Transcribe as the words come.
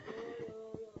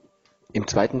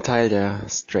zweiten Teil der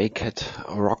Stray Cat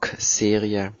Rock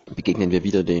Serie begegnen wir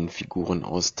wieder den Figuren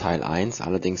aus Teil 1.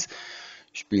 Allerdings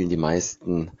spielen die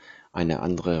meisten eine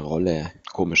andere Rolle,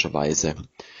 komischerweise.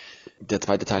 Der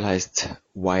zweite Teil heißt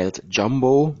Wild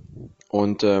Jumbo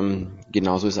und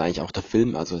genauso ist eigentlich auch der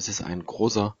Film. Also es ist ein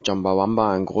großer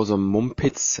Jumbawamba, ein großer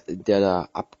Mumpitz, der da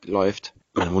abläuft.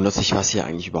 Man wundert sich, was hier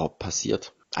eigentlich überhaupt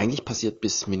passiert. Eigentlich passiert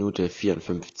bis Minute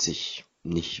 54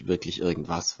 nicht wirklich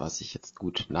irgendwas, was ich jetzt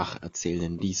gut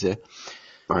nacherzählen ließe.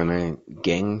 Eine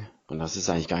Gang, und das ist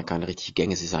eigentlich gar keine richtige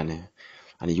Gang, es ist eine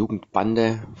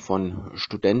Jugendbande von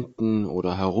Studenten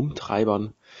oder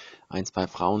Herumtreibern. 1, 2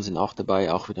 Frauen sind auch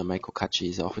dabei, auch wieder Meiko Kachi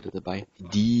ist auch wieder dabei.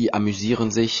 Die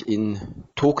amüsieren sich in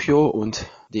Tokio und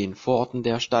den Vororten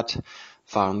der Stadt,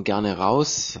 fahren gerne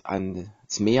raus ans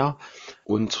Meer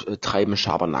und treiben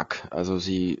Schabernack. Also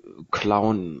sie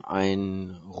klauen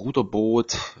ein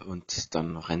Ruderboot und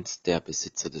dann rennt der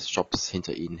Besitzer des Shops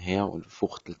hinter ihnen her und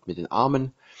fuchtelt mit den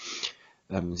Armen.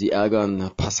 Sie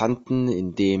ärgern Passanten,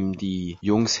 indem die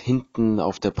Jungs hinten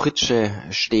auf der Pritsche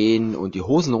stehen und die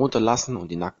Hosen runterlassen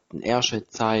und die nackten Ärsche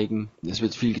zeigen. Es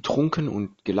wird viel getrunken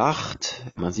und gelacht.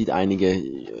 Man sieht einige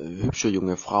hübsche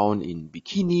junge Frauen in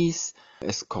Bikinis.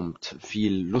 Es kommt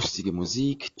viel lustige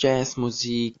Musik,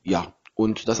 Jazzmusik. Ja,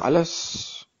 und das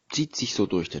alles zieht sich so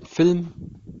durch den Film,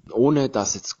 ohne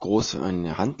dass jetzt groß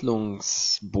ein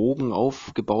Spannungsbogen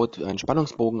aufgebaut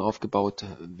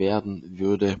werden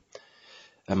würde.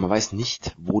 Man weiß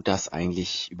nicht, wo das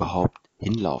eigentlich überhaupt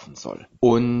hinlaufen soll.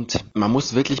 Und man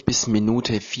muss wirklich bis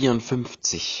Minute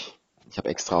 54, ich habe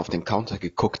extra auf den Counter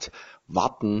geguckt,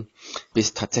 warten,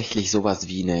 bis tatsächlich sowas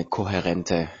wie eine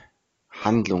kohärente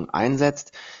Handlung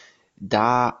einsetzt.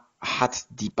 Da hat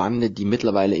die Bande, die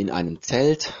mittlerweile in einem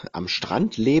Zelt am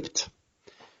Strand lebt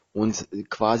und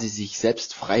quasi sich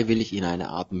selbst freiwillig in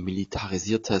eine Art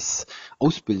militarisiertes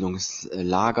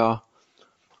Ausbildungslager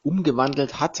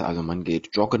umgewandelt hat. Also man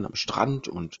geht joggen am Strand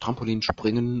und Trampolin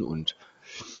springen und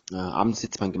abends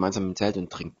sitzt man gemeinsam im Zelt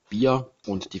und trinkt Bier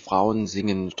und die Frauen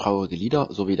singen traurige Lieder,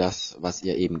 so wie das, was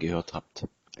ihr eben gehört habt,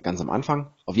 ganz am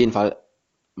Anfang. Auf jeden Fall,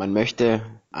 man möchte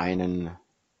einen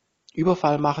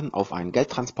Überfall machen auf einen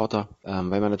Geldtransporter,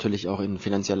 weil man natürlich auch in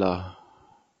finanzieller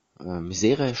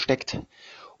Misere steckt.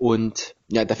 Und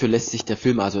ja, dafür lässt sich der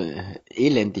Film also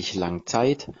elendig lang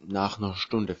Zeit. Nach einer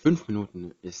Stunde 5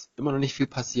 Minuten ist immer noch nicht viel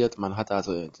passiert. Man hat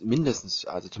also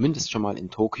zumindest schon mal in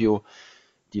Tokio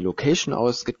die Location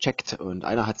ausgecheckt und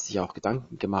einer hat sich auch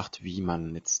Gedanken gemacht, wie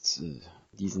man jetzt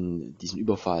diesen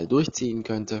Überfall durchziehen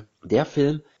könnte. Der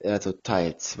Film, also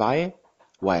Teil 2,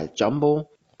 Wild Jumbo,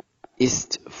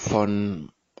 ist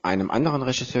von einem anderen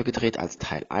Regisseur gedreht als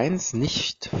Teil 1,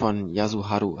 nicht von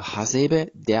Yasuharu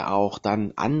Hasebe, der auch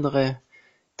dann andere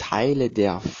Teile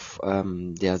der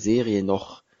Serie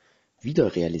noch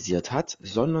wieder realisiert hat,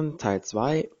 sondern Teil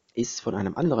 2 ist von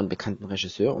einem anderen bekannten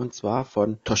Regisseur, und zwar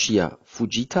von Toshiya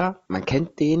Fujita. Man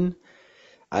kennt den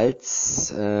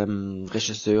als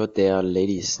Regisseur der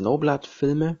Lady Snowblood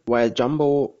Filme. Wild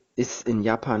Jumbo ist in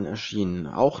Japan erschienen,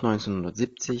 auch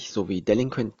 1970, sowie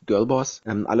Delinquent Girlboss,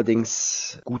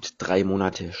 allerdings gut 3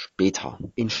 Monate später.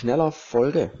 In schneller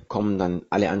Folge kommen dann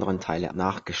alle anderen Teile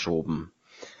nachgeschoben.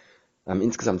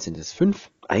 Insgesamt sind es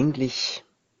 5, eigentlich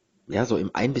ja so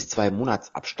im 1 bis 2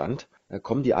 Monatsabstand,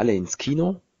 kommen die alle ins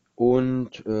Kino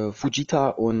und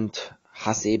Fujita und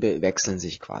Hasebe wechseln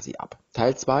sich quasi ab.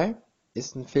 Teil 2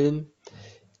 ist ein Film,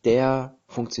 der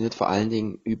funktioniert vor allen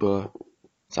Dingen über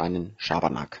seinen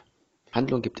Schabernack.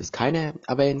 Handlung gibt es keine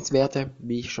erwähnenswerte,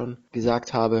 wie ich schon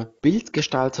gesagt habe.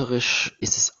 Bildgestalterisch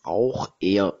ist es auch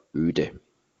eher öde.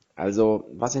 Also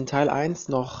was in Teil 1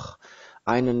 noch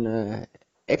einen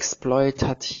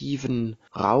exploitativen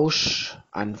Rausch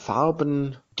an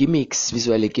Farben, Gimmicks,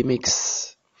 visuelle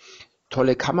Gimmicks,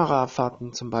 tolle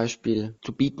Kamerafahrten zum Beispiel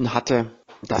zu bieten hatte,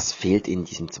 das fehlt in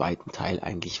diesem zweiten Teil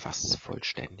eigentlich fast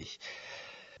vollständig.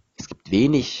 Es gibt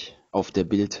wenig auf der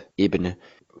Bildebene,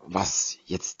 was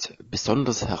jetzt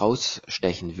besonders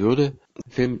herausstechen würde.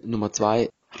 Film Nummer 2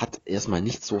 hat erstmal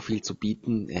nicht so viel zu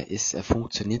bieten. Er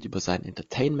funktioniert über seinen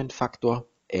Entertainment-Faktor.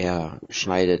 Er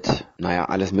schneidet,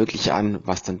 alles Mögliche an,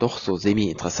 was dann doch so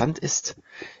semi-interessant ist.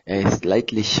 Er ist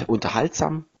leidlich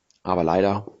unterhaltsam, aber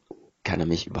leider kann er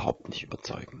mich überhaupt nicht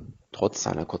überzeugen, trotz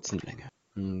seiner kurzen Länge.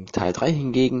 Teil 3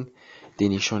 hingegen,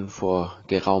 den ich schon vor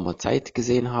geraumer Zeit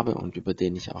gesehen habe und über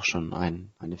den ich auch schon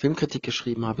eine Filmkritik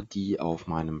geschrieben habe, die auf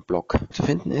meinem Blog zu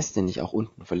finden ist, den ich auch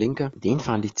unten verlinke. Den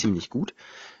fand ich ziemlich gut.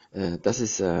 Das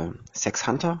ist Sex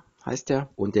Hunter, heißt der,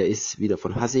 und der ist wieder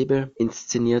von Hasebe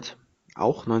inszeniert.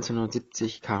 Auch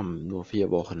 1970, kam nur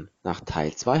 4 Wochen nach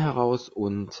Teil 2 heraus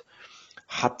und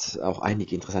hat auch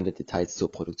einige interessante Details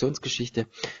zur Produktionsgeschichte,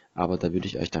 aber da würde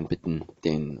ich euch dann bitten,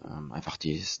 einfach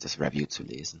das Review zu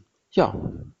lesen. Ja,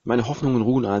 meine Hoffnungen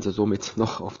ruhen also somit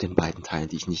noch auf den beiden Teilen,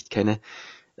 die ich nicht kenne.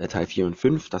 Teil 4 und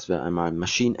 5, das wäre einmal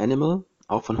Machine Animal,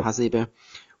 auch von Hasebe,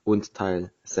 und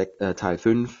Teil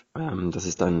 5, das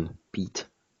ist dann Beat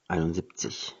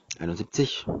 71.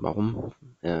 71, warum?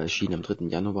 Er erschien am 3.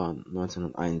 Januar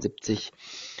 1971.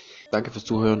 Danke fürs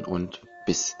Zuhören und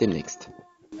bis demnächst.